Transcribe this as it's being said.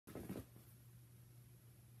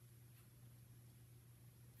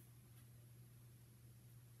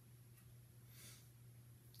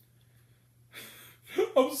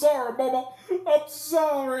I'm sorry, Mama. I'm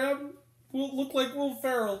sorry. We'll look like Will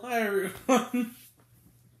Ferrell. Hi, everyone.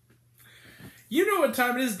 You know what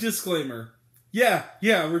time it is. Disclaimer. Yeah,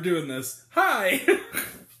 we're doing this. Hi.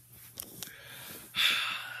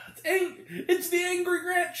 It's the Angry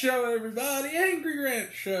Grant Show, everybody. Angry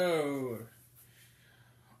Grant Show.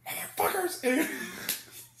 Motherfuckers.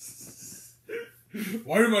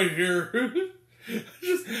 Why am I here?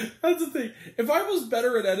 That's the thing. If I was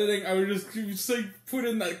better at editing, I would just like put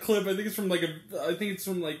in that clip. I think it's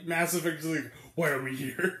from Mass Effect. Like, why are we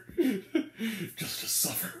here? Just to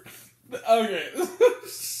suffer. Okay.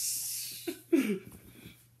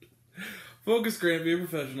 Focus, Grant, be a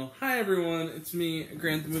professional. Hi everyone, it's me,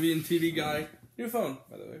 Grant, the movie and TV guy. New phone,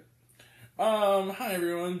 by the way. Hi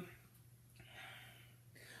everyone.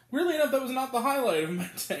 Weirdly enough, that was not the highlight of my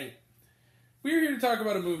day. We are here to talk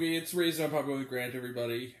about a movie. It's Raised on Popular with Grant,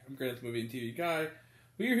 everybody. I'm Grant, the movie and TV guy.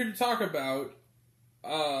 We are here to talk about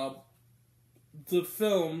the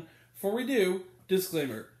film. Before we do,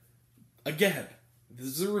 disclaimer. Again, this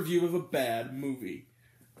is a review of a bad movie.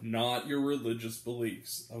 Not your religious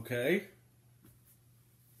beliefs, okay?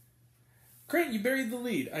 Grant, you buried the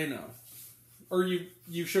lead, I know. Or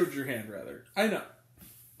you showed your hand, rather. I know.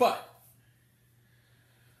 But,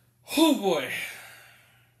 oh boy,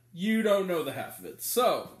 you don't know the half of it.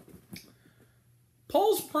 So,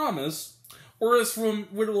 Paul's Promise, or as from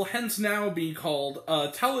what will hence now be called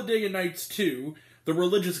Talladega Nights 2, The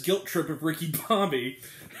Religious Guilt Trip of Ricky Bobby,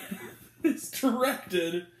 is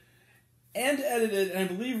directed and edited, and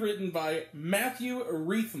I believe written by Matthew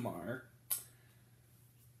Reithmar,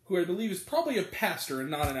 who I believe is probably a pastor and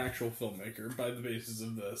not an actual filmmaker by the basis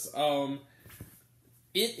of this.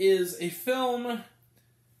 It is a film,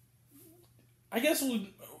 I guess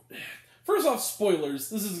first off, spoilers.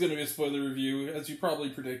 This is going to be a spoiler review, as you probably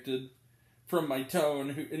predicted from my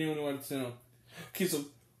tone, anyone who wants to know. Okay, so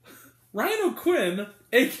Ryan O'Quinn,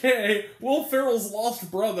 a.k.a. Will Ferrell's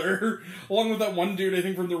lost brother, along with that one dude, I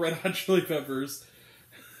think, from the Red Hot Chili Peppers,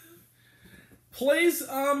 plays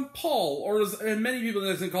Paul, or as many people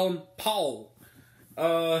call him, Paul.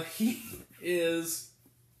 He is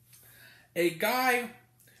a guy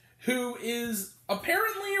who is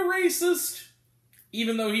apparently a racist,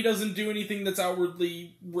 even though he doesn't do anything that's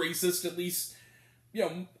outwardly racist, at least,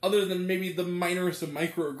 other than maybe the minorest of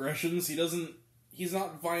microaggressions. He's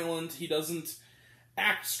not violent, he doesn't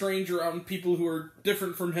act strange around people who are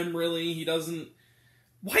different from him, really.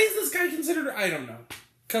 Why is this guy considered, I don't know.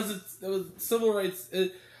 Because it was civil rights.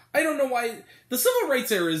 I don't know why. The civil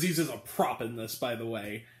rights era is used as a prop in this, by the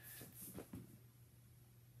way.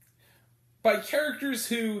 By characters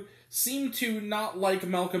who seem to not like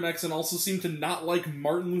Malcolm X and also seem to not like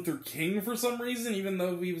Martin Luther King for some reason, even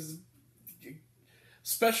though he was.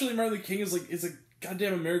 Especially Martin Luther King is a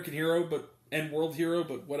goddamn American hero, and world hero,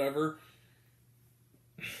 but whatever.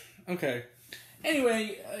 Okay.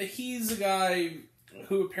 Anyway, he's a guy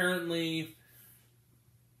who apparently.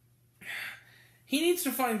 He needs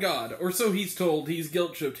to find God, or so he's told. He's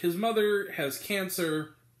guilt-tripped. His mother has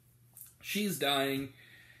cancer. She's dying.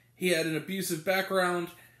 He had an abusive background.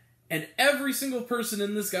 And every single person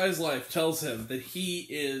in this guy's life tells him that he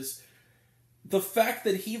is... The fact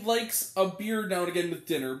that he likes a beer now and again with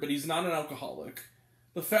dinner, but he's not an alcoholic.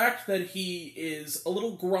 The fact that he is a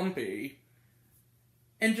little grumpy,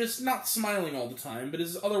 and just not smiling all the time, but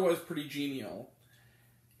is otherwise pretty genial.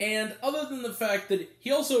 And other than the fact that he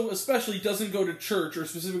also especially doesn't go to church, or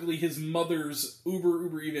specifically his mother's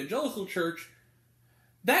uber evangelical church,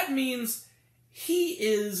 that means he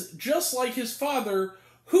is just like his father,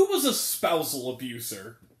 who was a spousal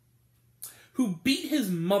abuser, who beat his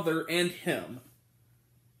mother and him.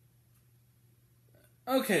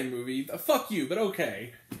 Okay, movie, fuck you, but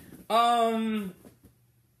okay. And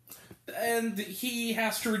he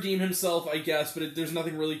has to redeem himself, I guess, but there's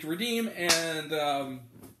nothing really to redeem, and,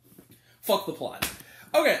 fuck the plot.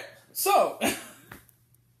 Okay, so,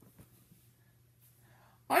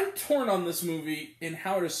 I'm torn on this movie in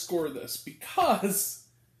how to score this, because,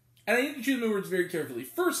 and I need to choose my words very carefully.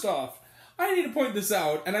 First off, I need to point this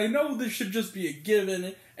out, and I know this should just be a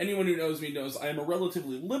given. Anyone who knows me knows I am a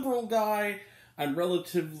relatively liberal guy. I'm very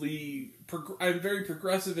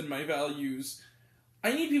progressive in my values.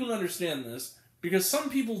 I need people to understand this, because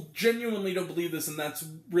some people genuinely don't believe this, and that's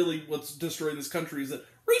really what's destroying this country, is that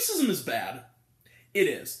racism is bad. It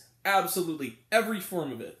is. Absolutely. Every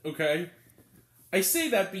form of it, okay? I say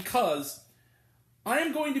that because I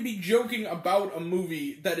am going to be joking about a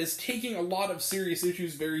movie that is taking a lot of serious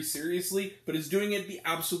issues very seriously, but is doing it the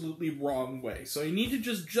absolutely wrong way. So I need to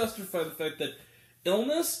just justify the fact that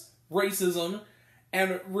illness, racism,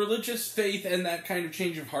 and religious faith and that kind of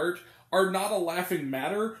change of heart are not a laughing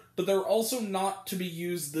matter, but they're also not to be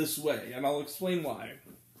used this way, and I'll explain why.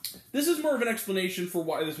 This is more of an explanation for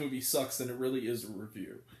why this movie sucks than it really is a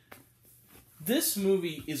review. This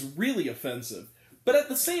movie is really offensive, but at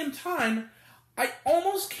the same time, I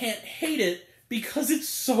almost can't hate it because it's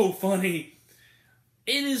so funny.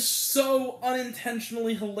 It is so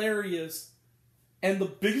unintentionally hilarious. And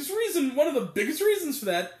one of the biggest reasons for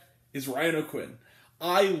that is Ryan O'Quinn.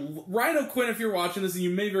 Ryan O'Quinn, if you're watching this, and you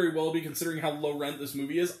may very well be considering how low rent this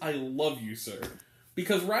movie is, I love you, sir.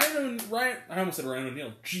 Because I almost said Ryan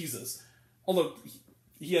O'Neal, Jesus. Although,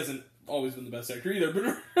 he hasn't always been the best actor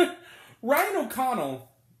either, but Ryan O'Quinn,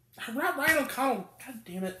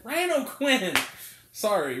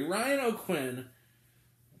 sorry, Ryan O'Quinn.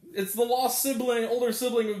 It's the lost older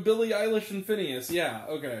sibling of Billie Eilish and Phineas, yeah,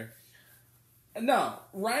 okay. No,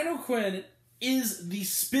 Ryan O'Quinn is the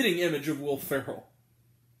spitting image of Will Ferrell.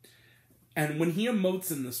 And when he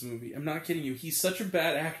emotes in this movie, I'm not kidding you, he's such a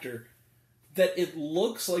bad actor that it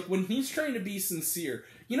looks like when he's trying to be sincere.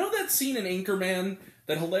 You know that scene in Anchorman,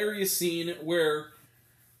 that hilarious scene where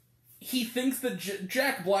he thinks that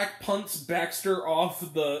Jack Black punts Baxter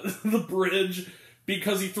off the bridge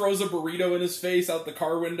because he throws a burrito in his face out the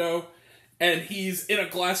car window, and he's in a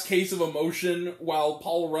glass case of emotion while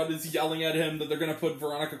Paul Rudd is yelling at him that they're going to put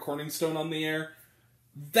Veronica Corningstone on the air?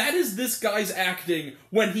 That is this guy's acting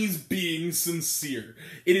when he's being sincere.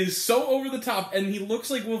 It is so over the top, and he looks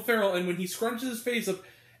like Will Ferrell, and when he scrunches his face up,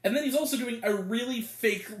 and then he's also doing a really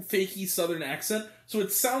fakey southern accent, so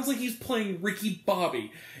it sounds like he's playing Ricky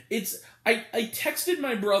Bobby. I texted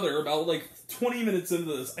my brother about, 20 minutes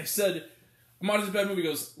into this. I said, I'm on his bed movie, he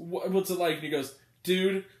goes, what's it like? And he goes,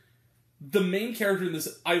 dude, the main character in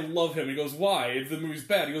this, I love him. He goes, why? If the movie's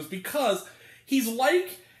bad? He goes, because he's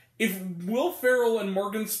like if Will Ferrell and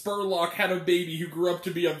Morgan Spurlock had a baby who grew up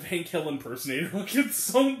to be a Hank Hill impersonator. It's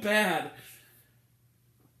so bad.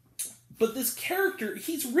 But this character,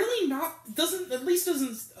 he's really doesn't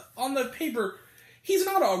on the paper, he's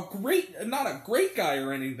not a great guy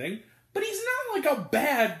or anything, but he's not a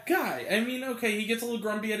bad guy. I mean, okay, he gets a little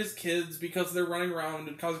grumpy at his kids because they're running around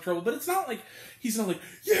and causing trouble, but it's not like, he's not like,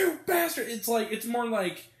 you bastard! It's more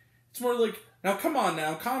like, now come on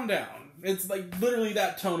now, calm down. It's literally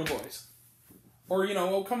that tone of voice. Or,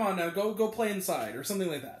 oh, come on now, go play inside, or something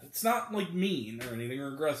like that. It's not, mean or anything,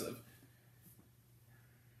 or aggressive.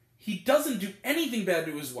 He doesn't do anything bad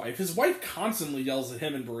to his wife. His wife constantly yells at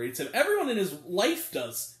him and berates him. Everyone in his life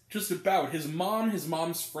does, just about. His mom, his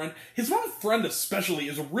mom's friend. His mom's friend especially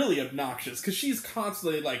is really obnoxious, because she's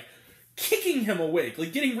constantly, kicking him awake.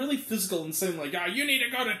 Getting really physical and saying, you need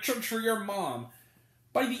to go to church for your mom.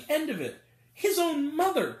 By the end of it, his own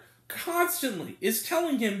mother constantly is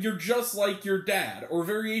telling him, you're just like your dad, or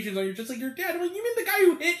variations on you're just like your dad. I'm like, you mean the guy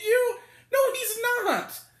who hit you? No, he's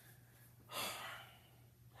not!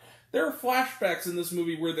 There are flashbacks in this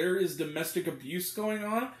movie where there is domestic abuse going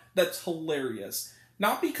on that's hilarious.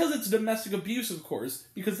 Not because it's domestic abuse, of course,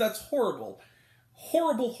 because that's horrible.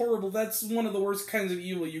 Horrible, horrible, that's one of the worst kinds of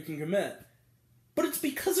evil you can commit. But it's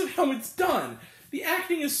because of how it's done. The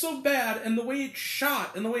acting is so bad, and the way it's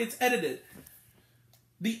shot, and the way it's edited.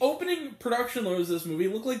 The opening production logos of this movie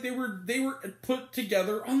look like they were put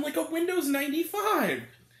together on a Windows 95.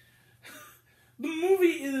 The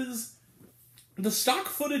movie is... The stock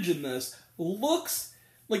footage in this looks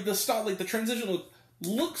like the transition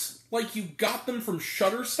looks like you got them from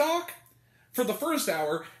Shutterstock for the first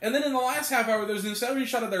hour, and then in the last half hour there's an establishing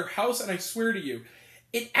shot of their house, and I swear to you,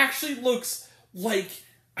 it actually looks like,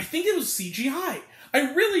 I think it was CGI.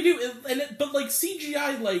 I really do, but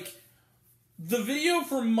CGI, the video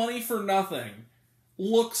for Money for Nothing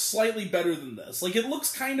looks slightly better than this. It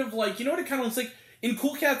looks kind of you know what it kind of looks like? In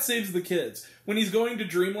Cool Cat Saves the Kids, when he's going to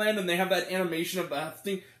Dreamland and they have that animation of the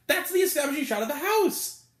thing, that's the establishing shot of the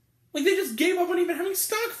house. They just gave up on even having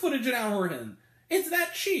stock footage an hour in. It's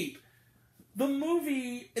that cheap. The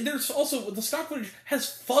movie, there's also, the stock footage has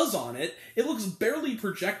fuzz on it. It looks barely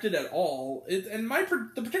projected at all.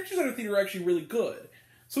 The projections at our theater are actually really good.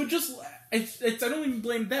 So I don't even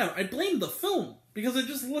blame them. I blame the film, because it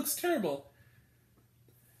just looks terrible.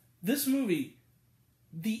 This movie,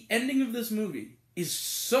 the ending of this movie, is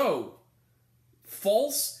so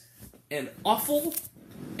false and awful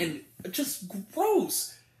and just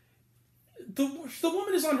gross. The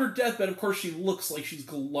woman is on her deathbed. Of course, she looks like she's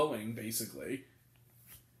glowing, basically.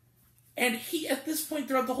 And he, at this point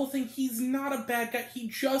throughout the whole thing, he's not a bad guy. He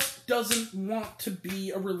just doesn't want to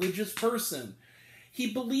be a religious person.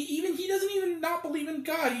 He doesn't even not believe in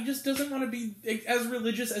God. He just doesn't want to be as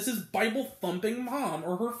religious as his Bible-thumping mom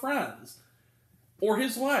or her friends. Or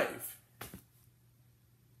his wife.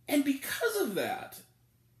 And because of that,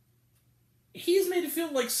 he's made to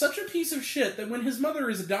feel like such a piece of shit that when his mother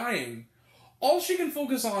is dying, all she can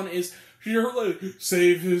focus on is her like,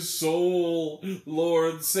 save his soul,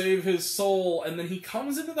 Lord, save his soul. And then he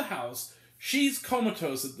comes into the house. She's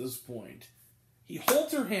comatose at this point. He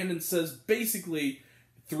holds her hand and says, basically,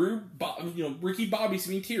 through Ricky Bobby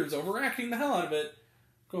seeing tears, overacting the hell out of it,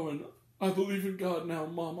 going, I believe in God now,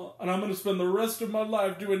 Mama, and I'm going to spend the rest of my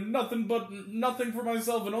life doing nothing for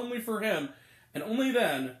myself and only for him. And only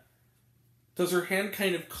then does her hand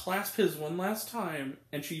kind of clasp his one last time,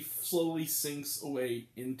 and she slowly sinks away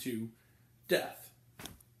into death.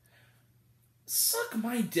 Suck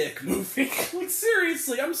my dick, movie. Like,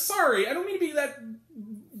 seriously, I'm sorry. I don't mean to be that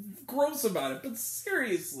gross about it, but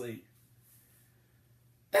seriously.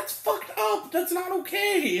 That's fucked up. That's not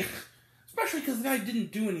okay. Especially because the guy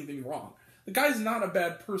didn't do anything wrong. The guy's not a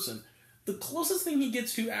bad person. The closest thing he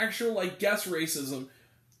gets to actual, like, guess racism...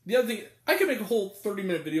 The other thing, I could make a whole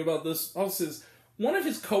 30-minute video about this. Also, says one of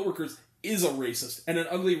his coworkers is a racist, and an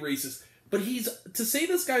ugly racist. But to say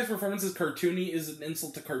this guy's performance is cartoony is an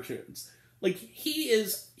insult to cartoons. Like,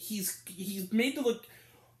 he's made to look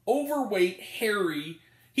overweight, hairy.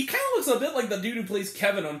 He kind of looks a bit like the dude who plays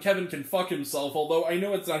Kevin on Kevin Can Fuck Himself, although I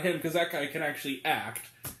know it's not him, because that guy can actually act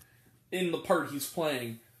in the part he's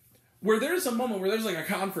playing. Where there's a moment where there's, like, a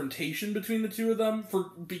confrontation between the two of them,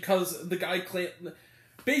 because the guy...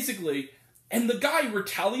 Basically, and the guy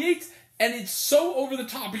retaliates, and it's so over the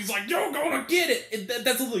top. He's like, "You're gonna get it."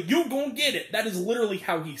 That's literally, "You're gonna get it." That is literally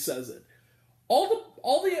how he says it. All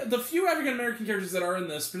the few African American characters that are in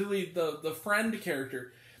this, particularly the friend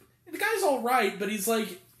character, the guy's all right, but he's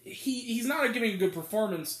like he's not giving a good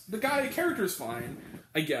performance. The character's fine,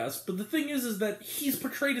 I guess, but the thing is that he's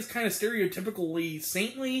portrayed as kind of stereotypically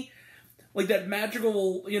saintly, like that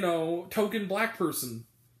magical, token black person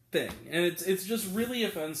thing, and it's just really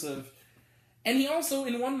offensive. And he also,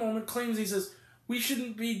 in one moment, claims, he says, we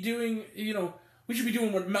shouldn't be doing, we should be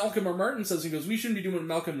doing what Malcolm or Martin says. He goes, we shouldn't be doing what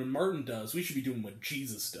Malcolm and Martin does. We should be doing what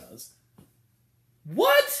Jesus does.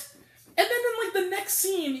 What? And then in, like, the next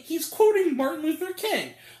scene, he's quoting Martin Luther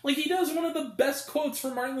King. Like, he does one of the best quotes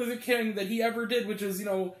from Martin Luther King that he ever did, which is,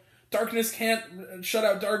 darkness can't shut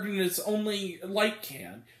out darkness, only light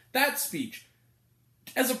can. That speech.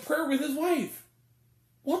 As a prayer with his wife.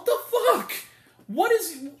 What the fuck?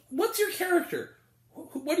 What's your character?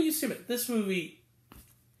 What do you assume it? This movie,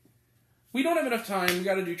 we don't have enough time, we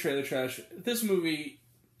gotta do trailer trash. This movie,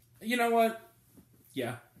 you know what?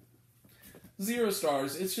 Yeah. 0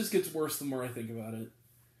 stars. It just gets worse the more I think about it.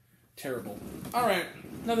 Terrible. Alright,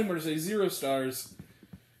 nothing more to say. 0 stars.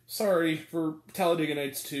 Sorry for Talladega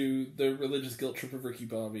Nights 2, the religious guilt trip of Ricky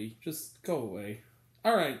Bobby. Just go away.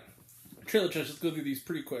 Alright, trailer trash, let's go through these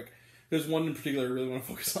pretty quick. There's one in particular I really want to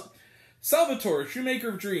focus on. Salvatore, Shoemaker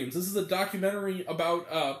of Dreams. This is a documentary about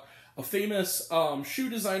a famous shoe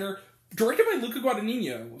designer, directed by Luca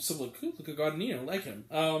Guadagnino. So, Luca Guadagnino, like him.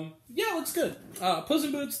 Yeah, looks good. Puss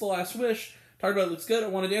in Boots, The Last Wish, talked about it, looks good. I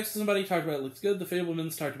Want to Dance with Somebody, talked about it, looks good. The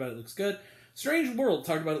Fablemans, talked about it, looks good. Strange World,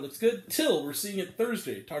 talked about it, looks good. Till, we're seeing it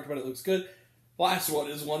Thursday, talked about it, looks good. Last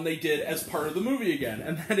one is one they did as part of the movie again,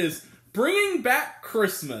 and that is Bringing Back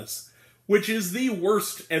Christmas, which is the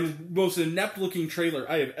worst and most inept-looking trailer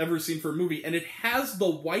I have ever seen for a movie. And it has the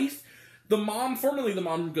wife, the mom, formerly the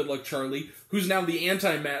mom from Good Luck Charlie, who's now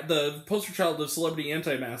the poster child of celebrity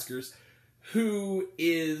anti-maskers, who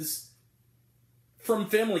is from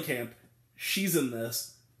Family Camp. She's in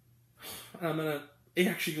this. It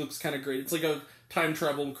actually looks kind of great. It's like a time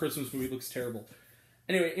travel Christmas movie. It looks terrible.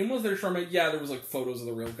 Anyway, in Was There Sharma? Yeah, there was like photos of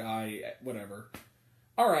the real guy, whatever.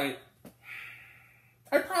 Alright.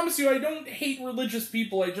 I promise you, I don't hate religious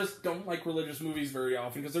people, I just don't like religious movies very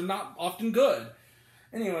often, because they're not often good.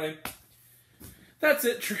 Anyway, that's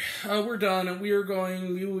it. We're done. We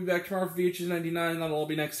will be back tomorrow for VHS 99, that'll all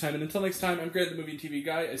be next time. And until next time, I'm Grant, the movie and TV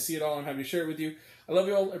guy. I see it all, I'm happy to share it with you. I love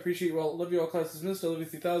you all, I appreciate you all, love you all, class dismissed, I love you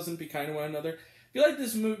 3000, be kind to one another. If you like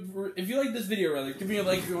this video, give me a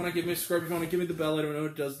like if you want to, give me a subscribe if you want to, give me the bell, I don't know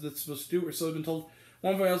what it does, that's supposed to do, or so I've been told.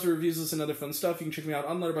 One of my also reviews this and other fun stuff. You can check me out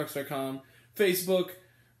on Letterboxd.com, Facebook,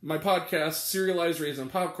 my podcast, Serialized Raised on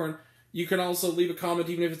Popcorn. You can also leave a comment,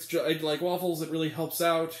 even if it's like waffles, it really helps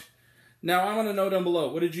out. Now, I want to know down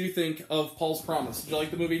below, what did you think of Paul's Promise? Did you like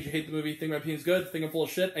the movie? Did you hate the movie? Think my opinion's good? Think I'm full of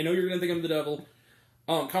shit? I know you're going to think I'm the devil.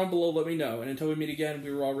 Comment below, let me know. And until we meet again,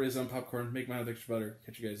 we were all raised on popcorn. Make my life extra better.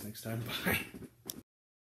 Catch you guys next time. Bye.